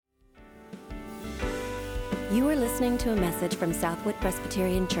You are listening to a message from Southwood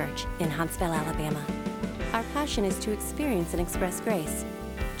Presbyterian Church in Huntsville, Alabama. Our passion is to experience and express grace.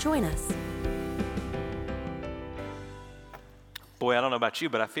 Join us. Boy, I don't know about you,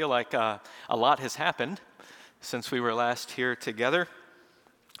 but I feel like a lot has happened since we were last here together.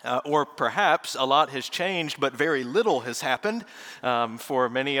 Or perhaps a lot has changed, but very little has happened for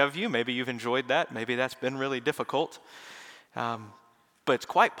many of you. Maybe you've enjoyed that. Maybe that's been really difficult. But it's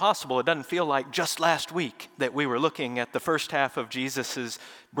quite possible it doesn't feel like just last week that we were looking at the first half of Jesus'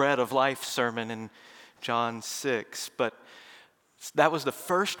 Bread of Life sermon in John 6. But that was the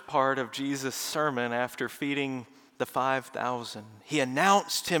first part of Jesus' sermon after feeding the 5,000. He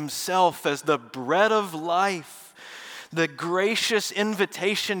announced himself as the bread of life, the gracious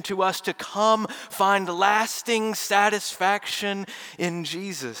invitation to us to come find lasting satisfaction in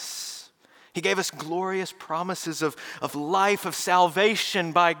Jesus. He gave us glorious promises of life, of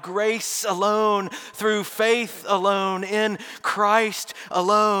salvation by grace alone, through faith alone, in Christ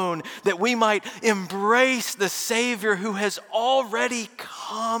alone, that we might embrace the Savior who has already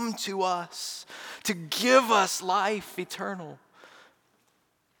come to us to give us life eternal.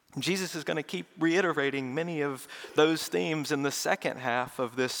 Jesus is going to keep reiterating many of those themes in the second half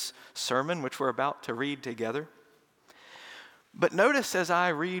of this sermon, which we're about to read together. But notice as I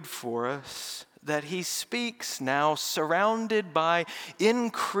read for us that he speaks now surrounded by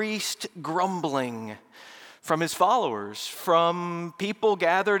increased grumbling from his followers, from people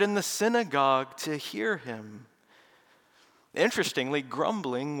gathered in the synagogue to hear him. Interestingly,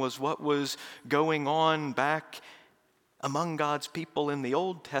 grumbling was what was going on back among God's people in the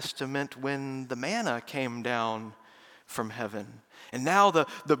Old Testament when the manna came down from heaven. And now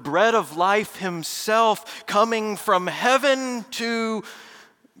the bread of life himself coming from heaven to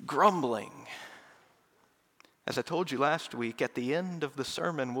grumbling. As I told you last week, at the end of the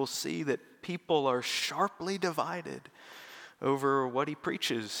sermon, we'll see that people are sharply divided over what he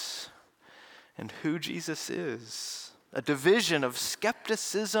preaches and who Jesus is. A division of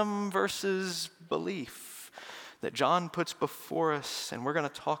skepticism versus belief that John puts before us, and we're going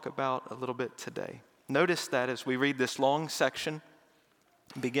to talk about a little bit today. Notice that as we read this long section,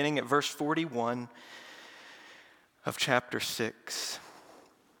 beginning at verse 41 of chapter 6.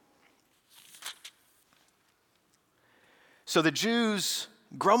 So the Jews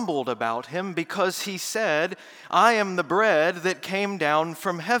grumbled about him because he said, "I am the bread that came down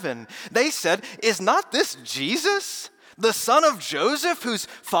from heaven." They said, "Is not this Jesus, the son of Joseph, whose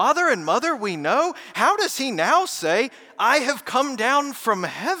father and mother we know? How does he now say, 'I have come down from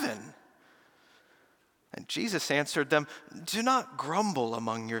heaven'?" And Jesus answered them, "Do not grumble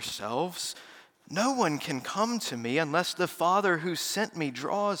among yourselves. No one can come to me unless the Father who sent me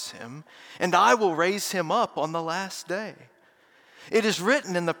draws him, and I will raise him up on the last day. It is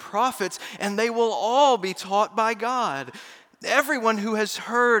written in the prophets, and they will all be taught by God. Everyone who has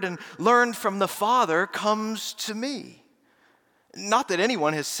heard and learned from the Father comes to me. Not that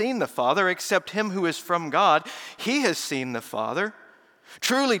anyone has seen the Father except him who is from God. He has seen the Father.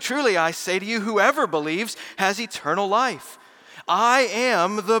 Truly, truly, I say to you, whoever believes has eternal life. I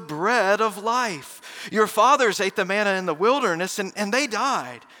am the bread of life. Your fathers ate the manna in the wilderness, and they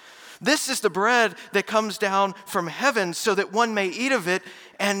died. This is the bread that comes down from heaven so that one may eat of it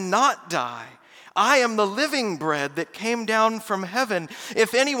and not die. I am the living bread that came down from heaven.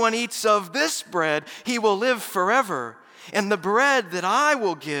 If anyone eats of this bread, he will live forever. And the bread that I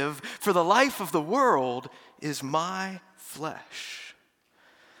will give for the life of the world is my flesh."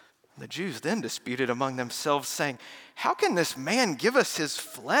 The Jews then disputed among themselves, saying, "How can this man give us his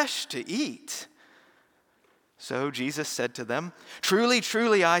flesh to eat?" So Jesus said to them, "Truly,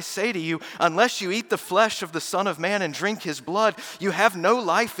 truly, I say to you, unless you eat the flesh of the Son of Man and drink his blood, you have no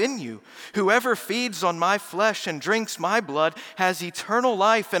life in you. Whoever feeds on my flesh and drinks my blood has eternal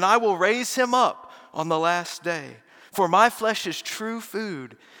life, and I will raise him up on the last day. For my flesh is true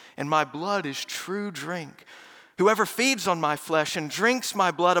food, and my blood is true drink. Whoever feeds on my flesh and drinks my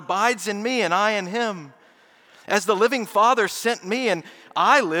blood abides in me, and I in him. As the living Father sent me, and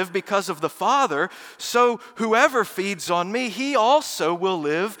I live because of the Father, so whoever feeds on me, he also will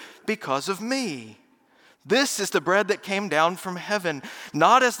live because of me. This is the bread that came down from heaven,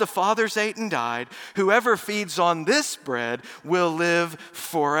 not as the fathers ate and died. Whoever feeds on this bread will live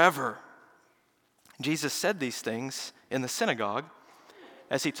forever." Jesus said these things in the synagogue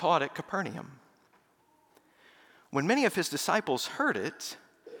as he taught at Capernaum. When many of his disciples heard it,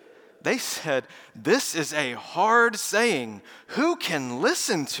 they said, "This is a hard saying. Who can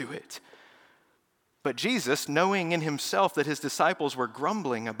listen to it?" But Jesus, knowing in himself that his disciples were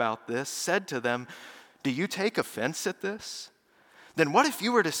grumbling about this, said to them, "Do you take offense at this? Then what if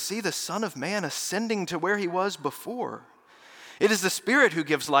you were to see the Son of Man ascending to where he was before? It is the Spirit who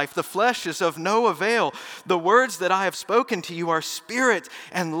gives life. The flesh is of no avail. The words that I have spoken to you are spirit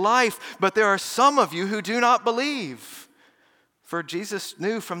and life, but there are some of you who do not believe." For Jesus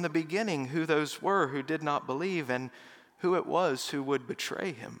knew from the beginning who those were who did not believe and who it was who would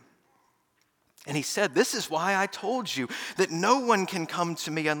betray him. And he said, "This is why I told you that no one can come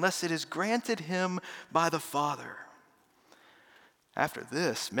to me unless it is granted him by the Father." After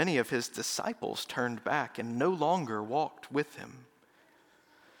this, many of his disciples turned back and no longer walked with him.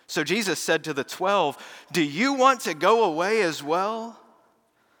 So Jesus said to the 12, "Do you want to go away as well?"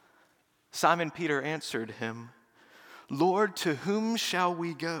 Simon Peter answered him, "Lord, to whom shall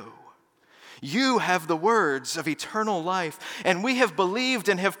we go? You have the words of eternal life, and we have believed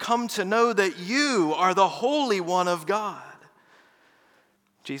and have come to know that you are the Holy One of God."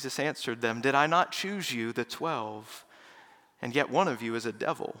 Jesus answered them, "Did I not choose you, the 12? And yet one of you is a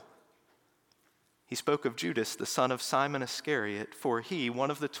devil." He spoke of Judas, the son of Simon Iscariot, for he, one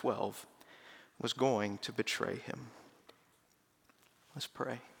of the 12, was going to betray him. Let's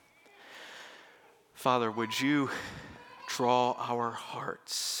pray. Father, would you draw our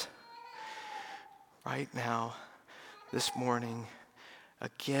hearts right now, this morning,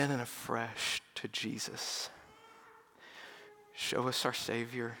 again and afresh to Jesus. Show us our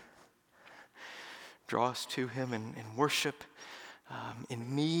Savior. Draw us to him in worship,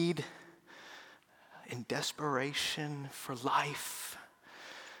 in need, in desperation for life.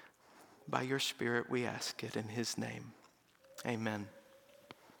 By your Spirit we ask it in his name. Amen.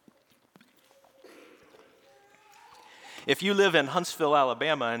 If you live in Huntsville,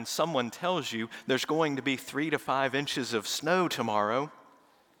 Alabama, and someone tells you there's going to be 3 to 5 inches of snow tomorrow,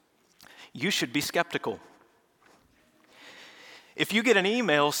 you should be skeptical. If you get an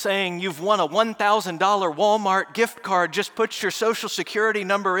email saying you've won a $1,000 Walmart gift card, just put your social security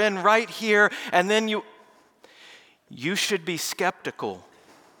number in right here, and then you should be skeptical.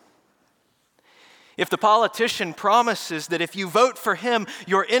 If the politician promises that if you vote for him,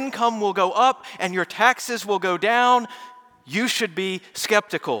 your income will go up and your taxes will go down, you should be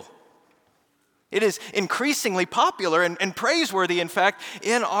skeptical. It is increasingly popular and praiseworthy, in fact,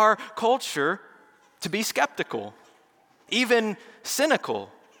 in our culture to be skeptical, even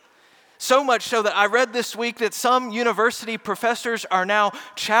cynical. So much so that I read this week that some university professors are now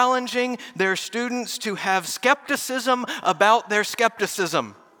challenging their students to have skepticism about their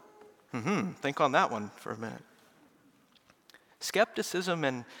skepticism. Think on that one for a minute. Skepticism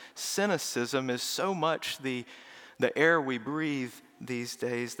and cynicism is so much the air we breathe these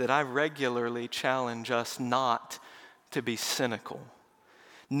days that I regularly challenge us not to be cynical.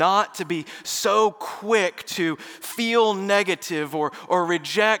 Not to be so quick to feel negative or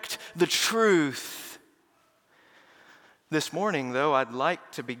reject the truth. This morning, though, I'd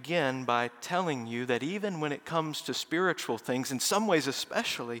like to begin by telling you that even when it comes to spiritual things, in some ways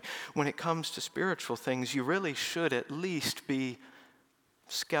especially when it comes to spiritual things, you really should at least be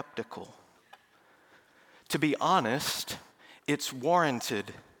skeptical. To be honest, it's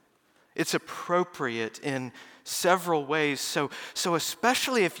warranted. It's appropriate in several ways. So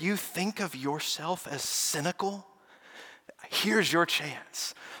especially if you think of yourself as cynical, here's your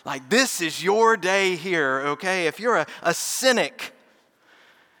chance. Like, this is your day here, okay? If you're a cynic,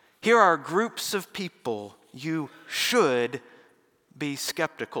 here are groups of people you should be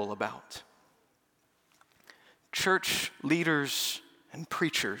skeptical about. Church leaders and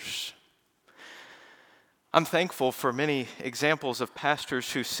preachers. I'm thankful for many examples of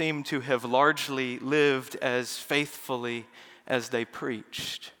pastors who seem to have largely lived as faithfully as they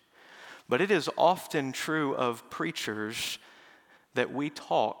preached. But it is often true of preachers that we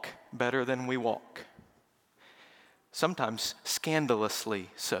talk better than we walk. Sometimes scandalously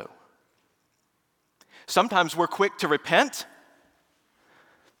so. Sometimes we're quick to repent.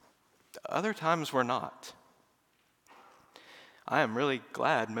 Other times we're not. I am really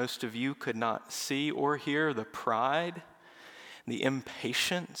glad most of you could not see or hear the pride, the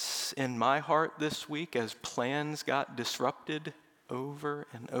impatience in my heart this week as plans got disrupted over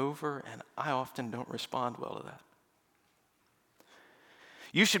and over, and I often don't respond well to that.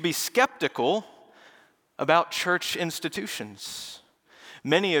 You should be skeptical about church institutions.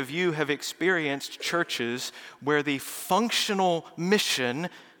 Many of you have experienced churches where the functional mission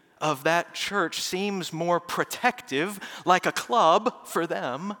of that church seems more protective, like a club for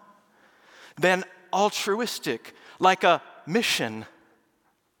them, than altruistic, like a mission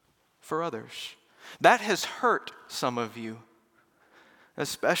for others. That has hurt some of you,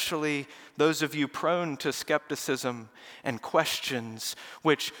 especially those of you prone to skepticism and questions,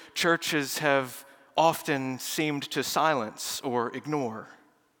 which churches have often seemed to silence or ignore.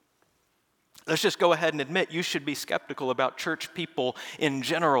 Let's just go ahead and admit you should be skeptical about church people in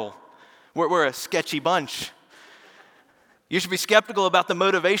general. We're a sketchy bunch. You should be skeptical about the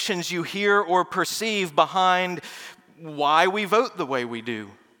motivations you hear or perceive behind why we vote the way we do,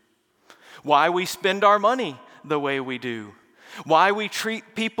 why we spend our money the way we do, why we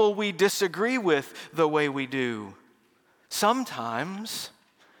treat people we disagree with the way we do. Sometimes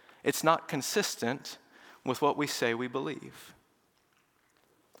it's not consistent with what we say we believe.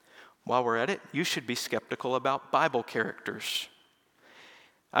 While we're at it, you should be skeptical about Bible characters.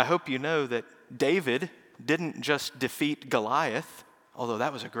 I hope you know that David didn't just defeat Goliath, although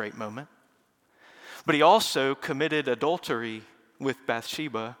that was a great moment, but he also committed adultery with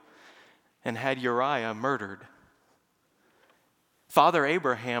Bathsheba and had Uriah murdered. Father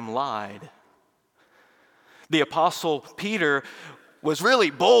Abraham lied. The Apostle Peter was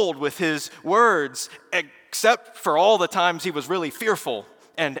really bold with his words, except for all the times he was really fearful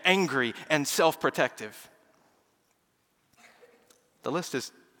and angry and self-protective. The list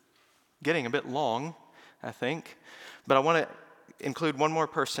is getting a bit long, I think, but I want to include one more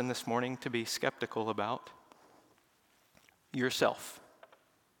person this morning to be skeptical about. Yourself.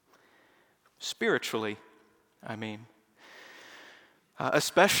 Spiritually, I mean.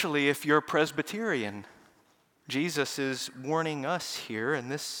 Especially if you're Presbyterian. Jesus is warning us here in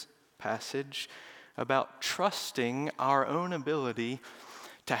this passage about trusting our own ability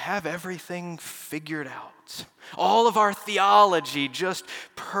to have everything figured out. All of our theology just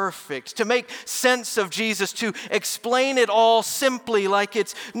perfect. To make sense of Jesus, to explain it all simply like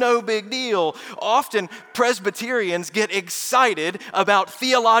it's no big deal. Often Presbyterians get excited about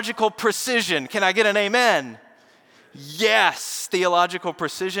theological precision. Can I get an amen? Yes, theological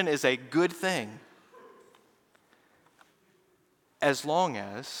precision is a good thing, as long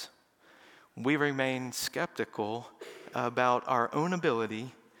as we remain skeptical about our own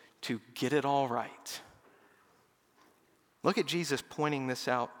ability to get it all right. Look at Jesus pointing this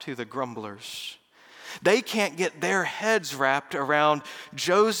out to the grumblers. They can't get their heads wrapped around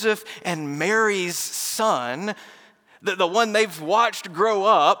Joseph and Mary's son, the one they've watched grow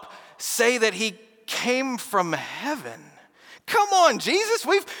up, say that he came from heaven. Come on, Jesus,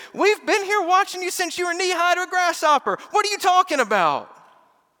 we've been here watching you since you were knee-high to a grasshopper. What are you talking about?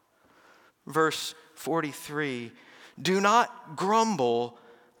 Verse 43, do not grumble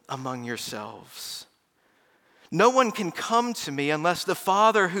among yourselves. No one can come to me unless the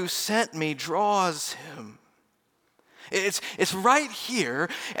Father who sent me draws him. It's right here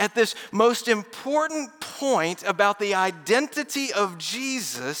at this most important point about the identity of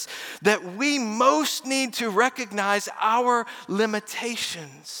Jesus that we most need to recognize our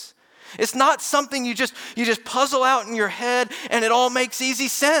limitations. It's not something you just puzzle out in your head and it all makes easy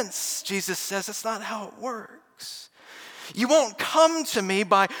sense. Jesus says that's not how it works. You won't come to me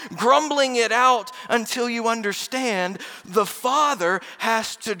by grumbling it out until you understand the Father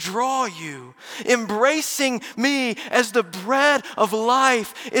has to draw you. Embracing me as the bread of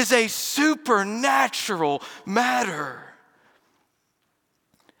life is a supernatural matter.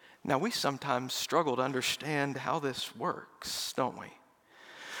 Now, we sometimes struggle to understand how this works, don't we?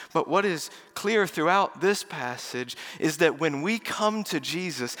 But what is clear throughout this passage is that when we come to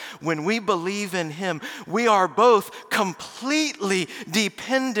Jesus, when we believe in him, we are both completely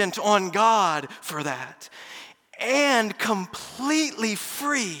dependent on God for that and completely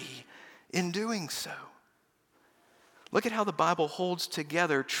free in doing so. Look at how the Bible holds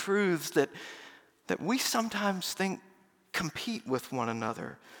together truths that we sometimes think compete with one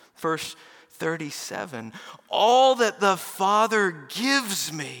another. Verse 37, all that the Father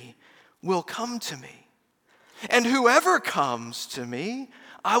gives me will come to me, and whoever comes to me,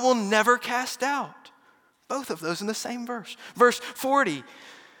 I will never cast out. Both of those in the same verse. Verse 40,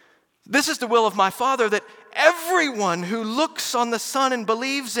 this is the will of my Father, that everyone who looks on the Son and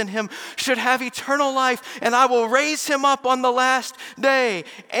believes in him should have eternal life, and I will raise him up on the last day.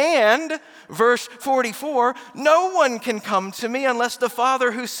 And verse 44, no one can come to me unless the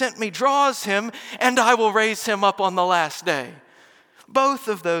Father who sent me draws him, and I will raise him up on the last day. Both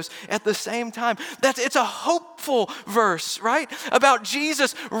of those at the same time. It's a hopeful verse, right? About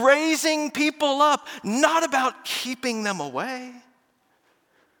Jesus raising people up, not about keeping them away.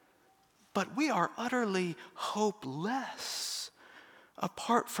 But we are utterly hopeless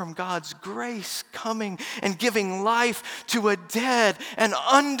apart from God's grace coming and giving life to a dead and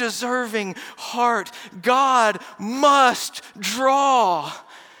undeserving heart. God must draw.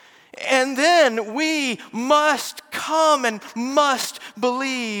 And then we must come and must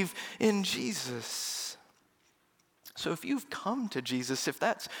believe in Jesus. So if you've come to Jesus, if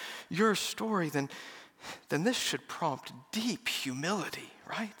that's your story, then this should prompt deep humility,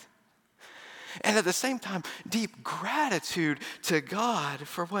 right? And at the same time, deep gratitude to God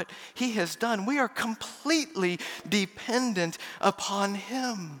for what he has done. We are completely dependent upon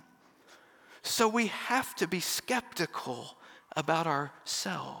him. So we have to be skeptical about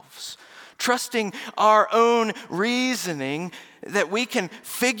ourselves, trusting our own reasoning that we can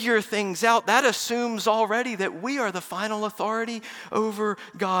figure things out. That assumes already that we are the final authority over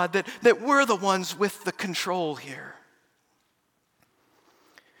God, that we're the ones with the control here.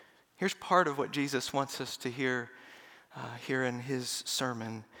 Here's part of what Jesus wants us to hear here in his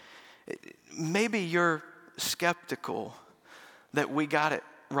sermon. Maybe you're skeptical that we got it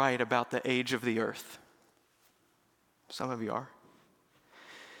right about the age of the earth. Some of you are.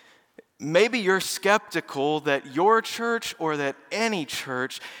 Maybe you're skeptical that your church or that any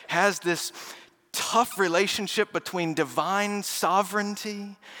church has this tough relationship between divine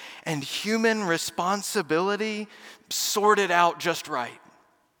sovereignty and human responsibility sorted out just right.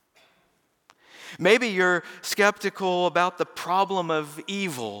 Maybe you're skeptical about the problem of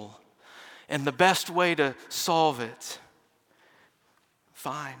evil and the best way to solve it.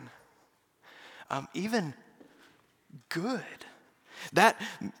 Fine. Even good. That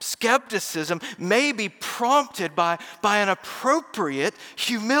skepticism may be prompted by an appropriate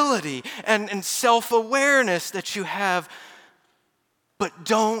humility and self-awareness that you have. But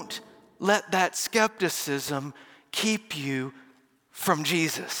don't let that skepticism keep you from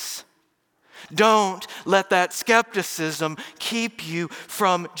Jesus. Don't let that skepticism keep you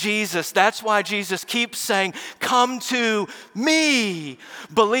from Jesus. That's why Jesus keeps saying, come to me,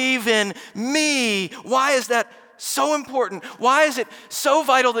 believe in me. Why is that so important? Why is it so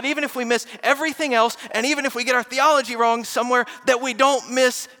vital that even if we miss everything else, and even if we get our theology wrong somewhere, that we don't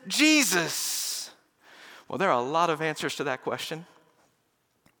miss Jesus? Well, there are a lot of answers to that question,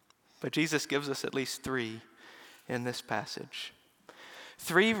 but Jesus gives us at least 3 in this passage.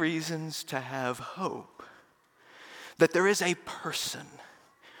 3 reasons to have hope. That there is a person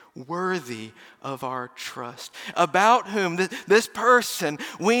worthy of our trust, about whom this person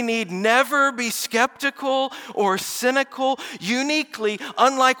we need never be skeptical or cynical. Uniquely,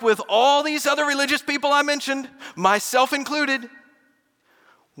 unlike with all these other religious people I mentioned, myself included,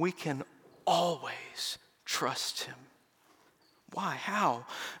 we can always trust him. Why? How?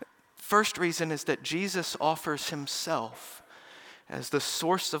 First reason is that Jesus offers himself as the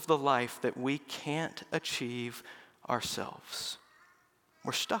source of the life that we can't achieve ourselves.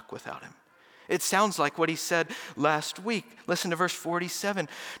 We're stuck without him. It sounds like what he said last week. Listen to verse 47.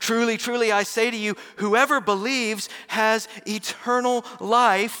 Truly, truly, I say to you, whoever believes has eternal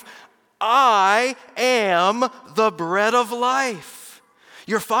life. I am the bread of life.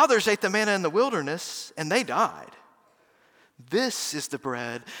 Your fathers ate the manna in the wilderness, and they died. This is the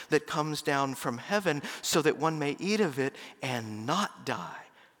bread that comes down from heaven so that one may eat of it and not die.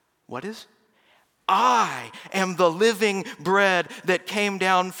 What is? I am the living bread that came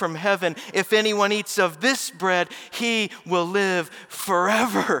down from heaven. If anyone eats of this bread, he will live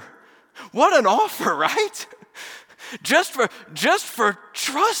forever. What an offer, right? Just for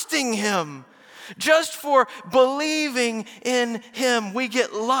trusting him, just for believing in him, we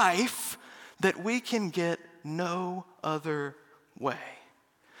get life that we can get no other way.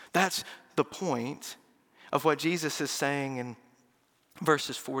 That's the point of what Jesus is saying in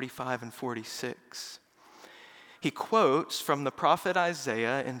verses 45 and 46. He quotes from the prophet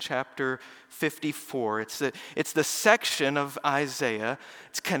Isaiah in chapter 54. It's the section of Isaiah.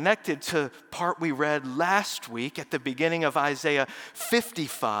 It's connected to part we read last week at the beginning of Isaiah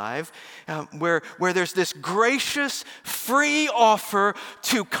 55, where there's this gracious free offer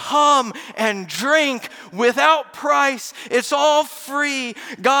to come and drink without price. It's all free.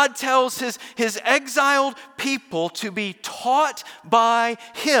 God tells his exiled people to be taught by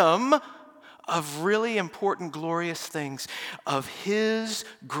him of really important, glorious things, of his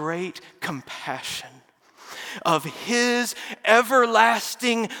great compassion, of his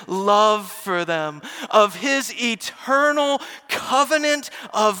everlasting love for them, of his eternal covenant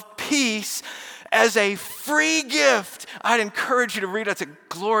of peace as a free gift. I'd encourage you to read it. It's a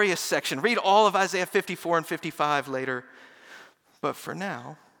glorious section. Read all of Isaiah 54 and 55 later. But for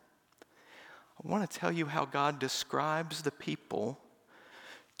now, I want to tell you how God describes the people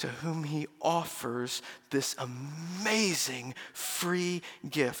to whom he offers this amazing free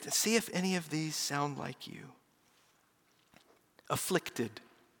gift. And see if any of these sound like you. Afflicted,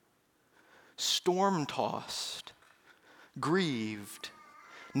 storm-tossed, grieved,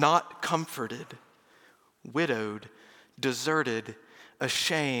 not comforted, widowed, deserted,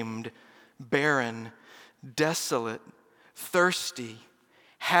 ashamed, barren, desolate, thirsty,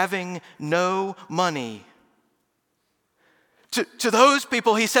 having no money. To those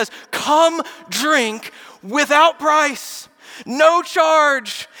people, he says, come drink without price, no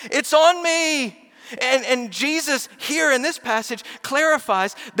charge. It's on me. And Jesus here in this passage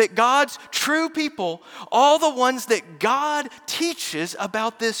clarifies that God's true people, all the ones that God teaches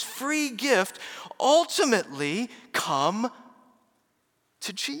about this free gift, ultimately come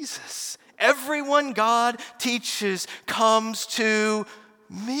to Jesus. Everyone God teaches comes to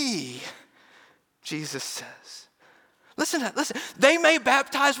me, Jesus says. Listen. They may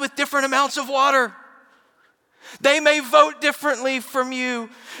baptize with different amounts of water. They may vote differently from you.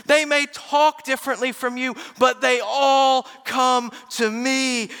 They may talk differently from you, but they all come to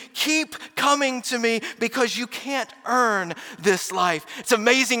me. Keep coming to me because you can't earn this life. It's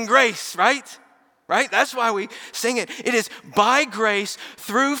amazing grace, right? Right? That's why we sing it. It is by grace,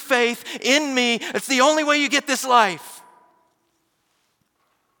 through faith in me. It's the only way you get this life.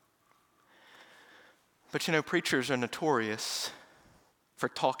 But you know, preachers are notorious for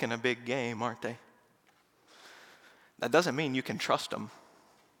talking a big game, aren't they? That doesn't mean you can trust them.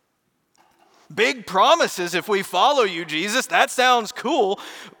 Big promises if we follow you, Jesus. That sounds cool,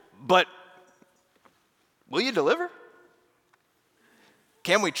 but will you deliver?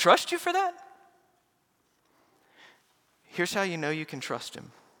 Can we trust you for that? Here's how you know you can trust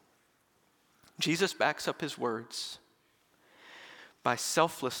him. Jesus backs up his words by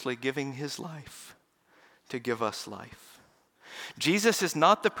selflessly giving his life to give us life. Jesus is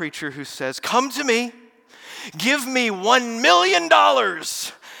not the preacher who says, come to me, give me $1 million,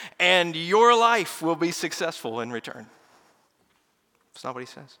 and your life will be successful in return. That's not what he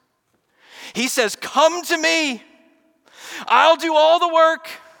says. He says, come to me, I'll do all the work,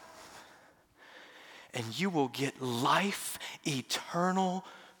 and you will get life eternal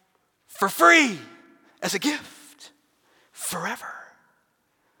for free as a gift forever.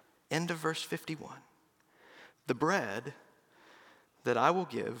 End of verse 51. The bread that I will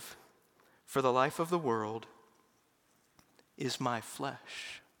give for the life of the world is my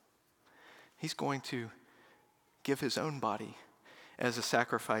flesh. He's going to give his own body as a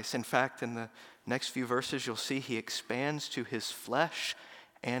sacrifice. In fact, in the next few verses, you'll see he expands to his flesh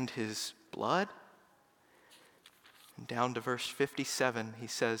and his blood. And down to verse 57, he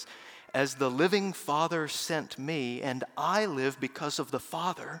says, as the living Father sent me, and I live because of the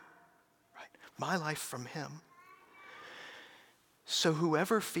Father, right? My life from him. So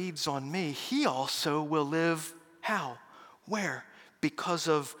whoever feeds on me, he also will live how? Where? Because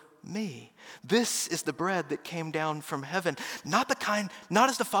of me. This is the bread that came down from heaven. Not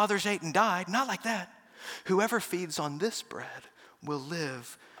as the fathers ate and died, not like that. Whoever feeds on this bread will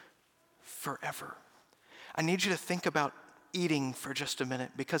live forever. I need you to think about eating for just a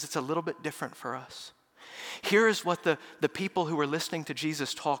minute because it's a little bit different for us. Here is what the people who were listening to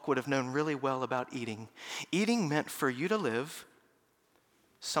Jesus talk would have known really well about eating. Eating meant for you to live,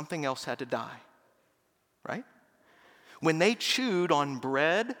 something else had to die, right? When they chewed on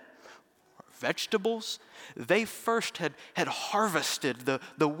bread or vegetables, they first had harvested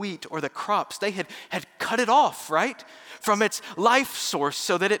the wheat or the crops. They had cut it off, right, from its life source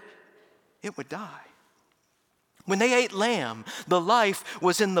so that it would die. When they ate lamb, the life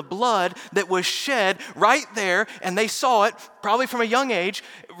was in the blood that was shed right there, and they saw it, probably from a young age,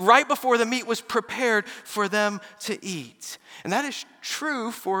 right before the meat was prepared for them to eat. And that is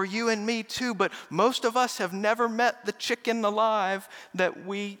true for you and me too, but most of us have never met the chicken alive that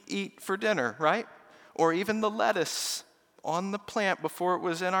we eat for dinner, right? Or even the lettuce on the plant before it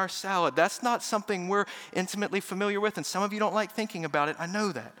was in our salad. That's not something we're intimately familiar with, and some of you don't like thinking about it. I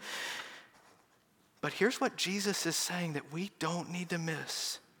know that. But here's what Jesus is saying that we don't need to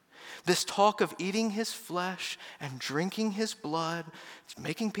miss. This talk of eating his flesh and drinking his blood, it's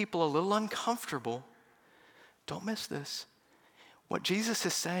making people a little uncomfortable. Don't miss this. What Jesus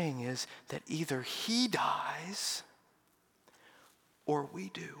is saying is that either he dies or we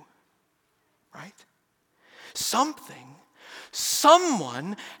do, right? Someone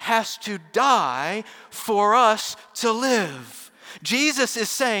has to die for us to live. Jesus is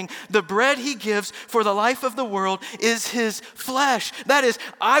saying the bread he gives for the life of the world is his flesh. That is,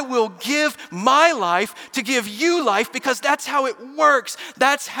 I will give my life to give you life because that's how it works.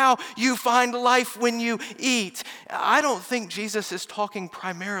 That's how you find life when you eat. I don't think Jesus is talking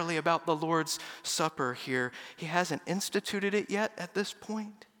primarily about the Lord's Supper here. He hasn't instituted it yet at this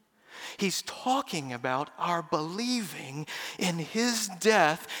point. He's talking about our believing in his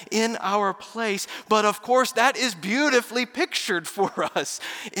death in our place. But of course, that is beautifully pictured for us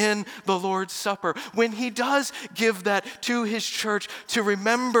in the Lord's Supper, when he does give that to his church to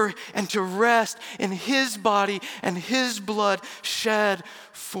remember and to rest in his body and his blood shed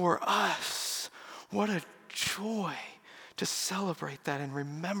for us. What a joy to celebrate that and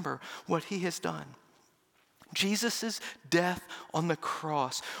remember what he has done. Jesus' death on the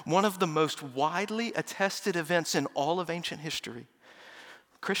cross, one of the most widely attested events in all of ancient history.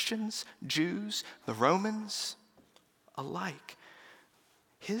 Christians, Jews, the Romans, alike.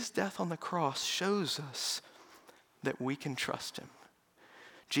 His death on the cross shows us that we can trust him.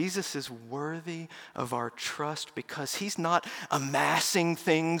 Jesus is worthy of our trust because he's not amassing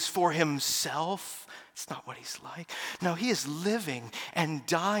things for himself. It's not what he's like. No, he is living and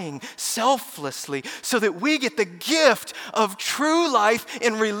dying selflessly so that we get the gift of true life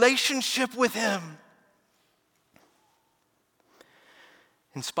in relationship with him.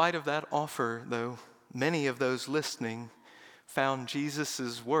 In spite of that offer, though, many of those listening found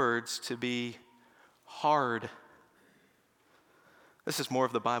Jesus' words to be hard. This is more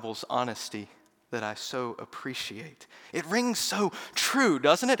of the Bible's honesty that I so appreciate. It rings so true,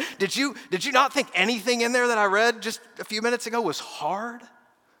 doesn't it? Did you not think anything in there that I read just a few minutes ago was hard?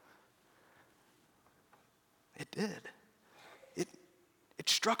 It did. It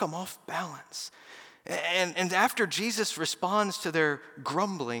struck them off balance. And after Jesus responds to their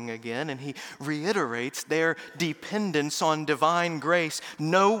grumbling again, and he reiterates their dependence on divine grace,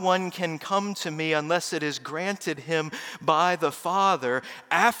 no one can come to me unless it is granted him by the Father.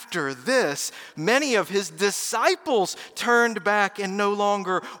 After this, many of his disciples turned back and no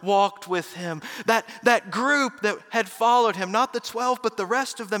longer walked with him. That group that had followed him, not the 12, but the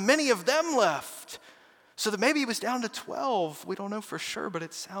rest of them, many of them left. So that maybe he was down to 12. We don't know for sure, but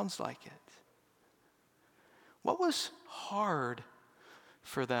it sounds like it. What was hard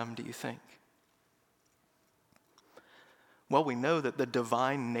for them, do you think? Well, we know that the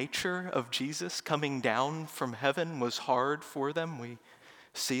divine nature of Jesus coming down from heaven was hard for them. We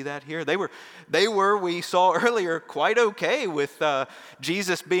see that here. They were, we saw earlier, quite okay with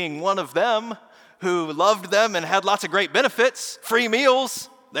Jesus being one of them who loved them and had lots of great benefits, free meals.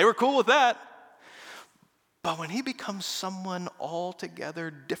 They were cool with that. But when he becomes someone altogether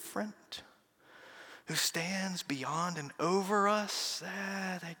different, who stands beyond and over us,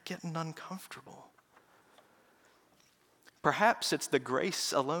 they're getting uncomfortable. Perhaps it's the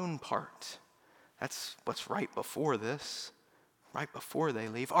grace alone part. That's what's right before this, right before they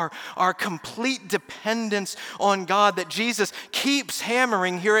leave. Our complete dependence on God that Jesus keeps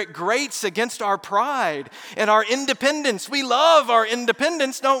hammering here. It grates against our pride and our independence. We love our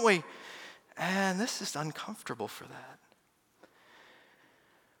independence, don't we? And this is uncomfortable for that.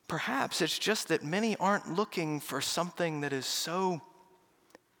 Perhaps it's just that many aren't looking for something that is so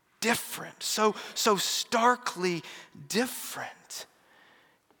different, so starkly different.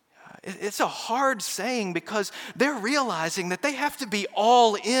 It's a hard saying because they're realizing that they have to be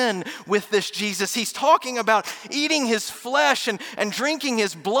all in with this Jesus. He's talking about eating his flesh and drinking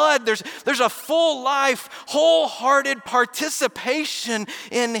his blood. There's a full life, wholehearted participation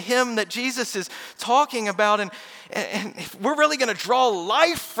in him that Jesus is talking about. And if we're really going to draw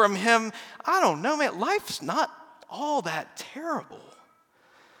life from him, I don't know, man, life's not all that terrible.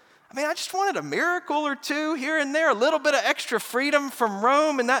 I mean, I just wanted a miracle or two here and there, a little bit of extra freedom from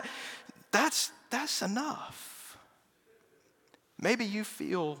Rome, and that's enough. Maybe you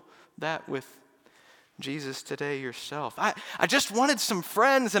feel that with Jesus today yourself. I just wanted some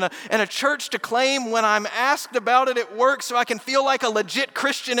friends and a church to claim when I'm asked about it at work so I can feel like a legit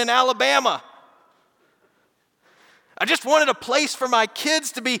Christian in Alabama. I just wanted a place for my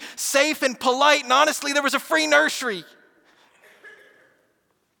kids to be safe and polite, and honestly, there was a free nursery.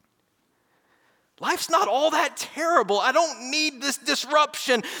 Life's not all that terrible. I don't need this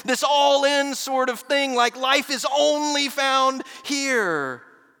disruption, this all-in sort of thing, like life is only found here.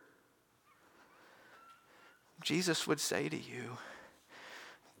 Jesus would say to you,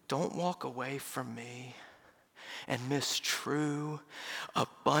 don't walk away from me and miss true,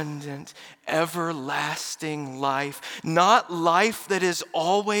 abundant, everlasting life. Not life that is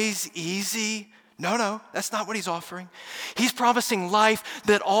always easy. No, that's not what he's offering. He's promising life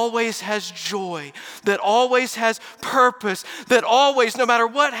that always has joy, that always has purpose, that always, no matter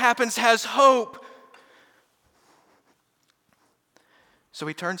what happens, has hope. So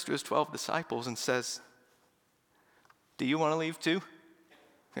he turns to his 12 disciples and says, do you want to leave too?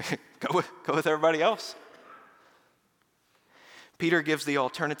 Go with everybody else. Peter gives the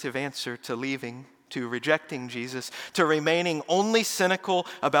alternative answer to leaving to rejecting Jesus, to remaining only cynical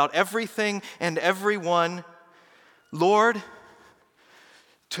about everything and everyone. Lord,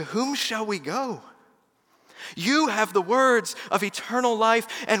 to whom shall we go? You have the words of eternal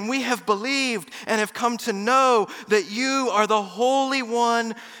life, and we have believed and have come to know that you are the Holy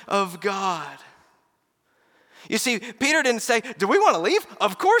One of God. You see, Peter didn't say, do we want to leave?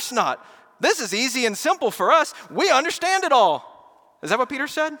 Of course not. This is easy and simple for us. We understand it all. Is that what Peter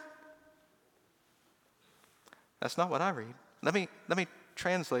said? That's not what I read. Let me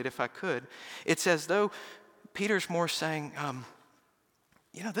translate if I could. It's as though Peter's more saying,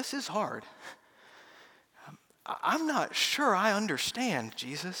 this is hard. I'm not sure I understand,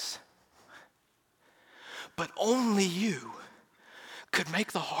 Jesus. But only you could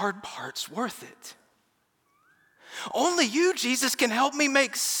make the hard parts worth it. Only you, Jesus, can help me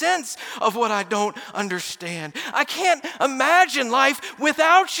make sense of what I don't understand. I can't imagine life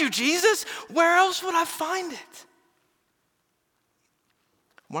without you, Jesus. Where else would I find it?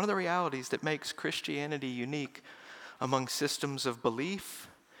 One of the realities that makes Christianity unique among systems of belief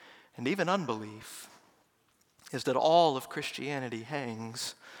and even unbelief is that all of Christianity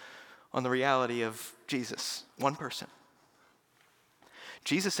hangs on the reality of Jesus, one person.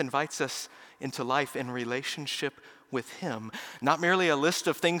 Jesus invites us into life in relationship with him, not merely a list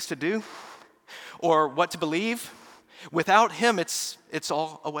of things to do or what to believe. Without him, it's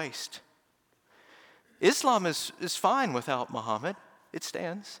all a waste. Islam is fine without Muhammad. It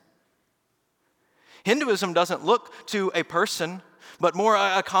stands. Hinduism doesn't look to a person, but more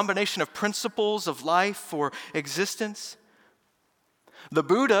a combination of principles of life or existence. The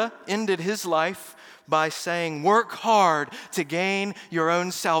Buddha ended his life by saying, work hard to gain your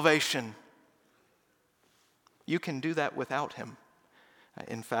own salvation. You can do that without him.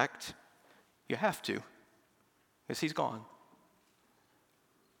 In fact, you have to, because he's gone.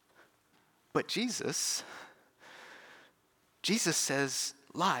 But Jesus says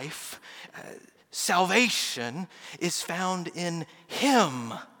life, salvation is found in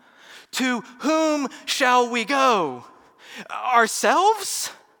him. To whom shall we go?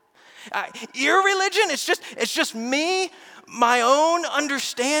 Ourselves? Your religion? It's just me, my own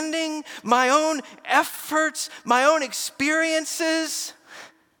understanding, my own efforts, my own experiences.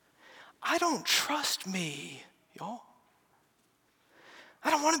 I don't trust me, y'all. I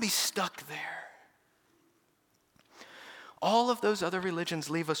don't want to be stuck there. All of those other religions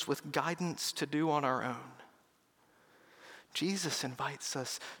leave us with guidance to do on our own. Jesus invites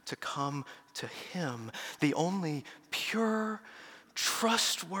us to come to him, the only pure,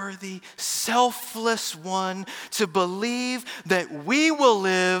 trustworthy, selfless one, to believe that we will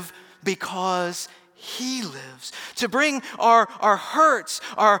live because he lives. To bring our hurts,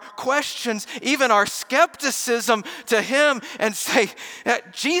 our questions, even our skepticism to him and say,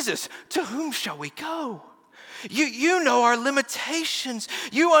 Jesus, to whom shall we go? You know our limitations.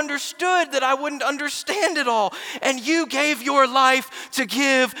 You understood that I wouldn't understand it all. And you gave your life to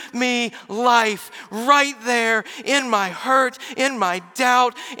give me life right there in my hurt, in my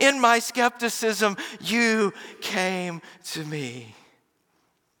doubt, in my skepticism. You came to me.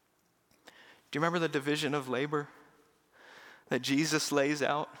 Do you remember the division of labor that Jesus lays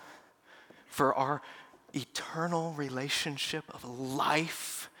out for our eternal relationship of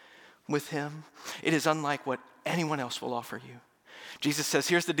life with him? It is unlike what anyone else will offer you. Jesus says,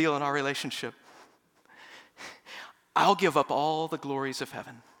 here's the deal in our relationship. I'll give up all the glories of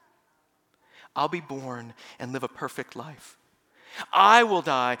heaven. I'll be born and live a perfect life. I will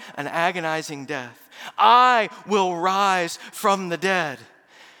die an agonizing death. I will rise from the dead.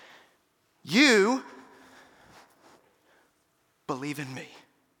 You believe in me.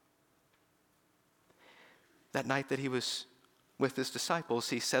 That night that he was with his disciples,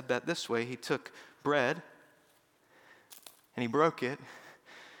 he said that this way. He took bread and he broke it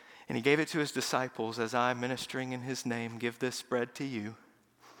and he gave it to his disciples. As I, ministering in his name, give this bread to you.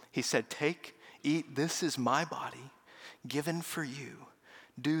 He said, take, eat, this is my body given for you.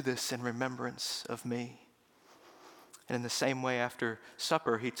 Do this in remembrance of me. And in the same way, after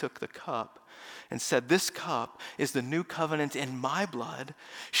supper, he took the cup and said, this cup is the new covenant in my blood,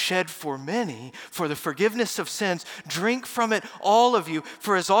 shed for many for the forgiveness of sins. Drink from it, all of you,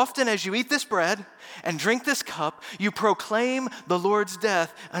 for as often as you eat this bread and drink this cup, you proclaim the Lord's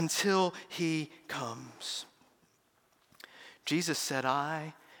death until he comes. Jesus said,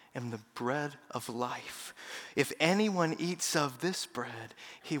 I am the bread of life. If anyone eats of this bread,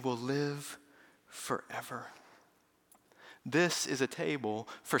 he will live forever. This is a table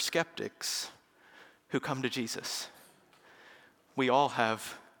for skeptics who come to Jesus. We all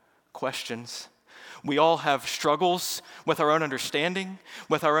have questions. We all have struggles with our own understanding,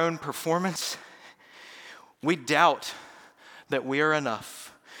 with our own performance. We doubt that we are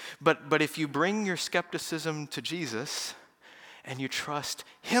enough. But if you bring your skepticism to Jesus and you trust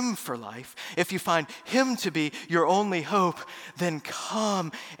him for life, if you find him to be your only hope, then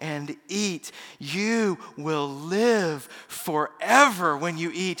come and eat. You will live forever when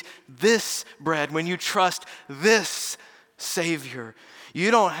you eat this bread, when you trust this Savior.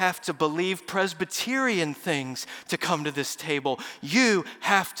 You don't have to believe Presbyterian things to come to this table. You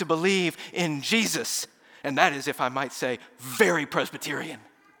have to believe in Jesus. And that is, if I might say, very Presbyterian.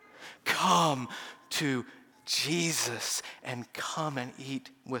 Come to Jesus and come and eat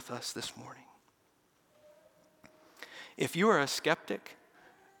with us this morning. If you are a skeptic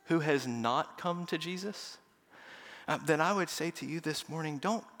who has not come to Jesus, then I would say to you this morning,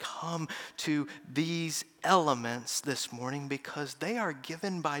 don't come to these elements this morning, because they are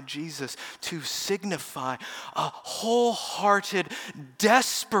given by Jesus to signify a wholehearted,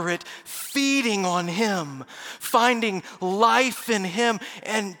 desperate feeding on him, finding life in him.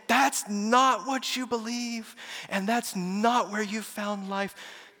 And that's not what you believe, and that's not where you found life.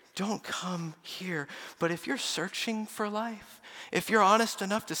 Don't come here. But if you're searching for life, if you're honest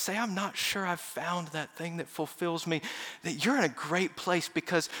enough to say, I'm not sure I've found that thing that fulfills me, that you're in a great place,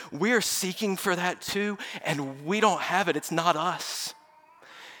 because we're seeking for that too, and we don't have it. It's not us.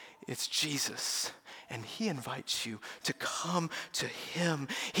 It's Jesus. And he invites you to come to him.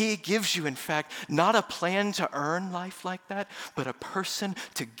 He gives you, in fact, not a plan to earn life like that, but a person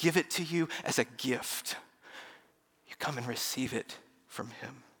to give it to you as a gift. You come and receive it from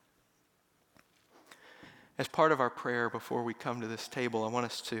him. As part of our prayer before we come to this table, I want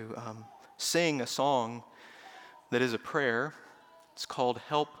us to sing a song that is a prayer. It's called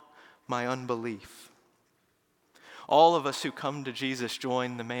Help My Unbelief. All of us who come to Jesus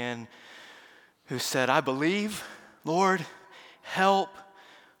join the man who said, I believe, Lord, help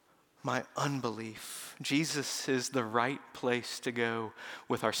my unbelief. Jesus is the right place to go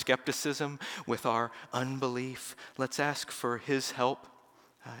with our skepticism, with our unbelief. Let's ask for his help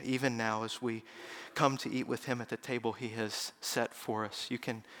even now as we come to eat with him at the table he has set for us. You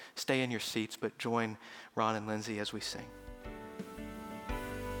can stay in your seats, but join Ron and Lindsay as we sing.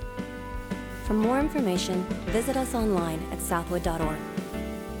 For more information, visit us online at southwood.org.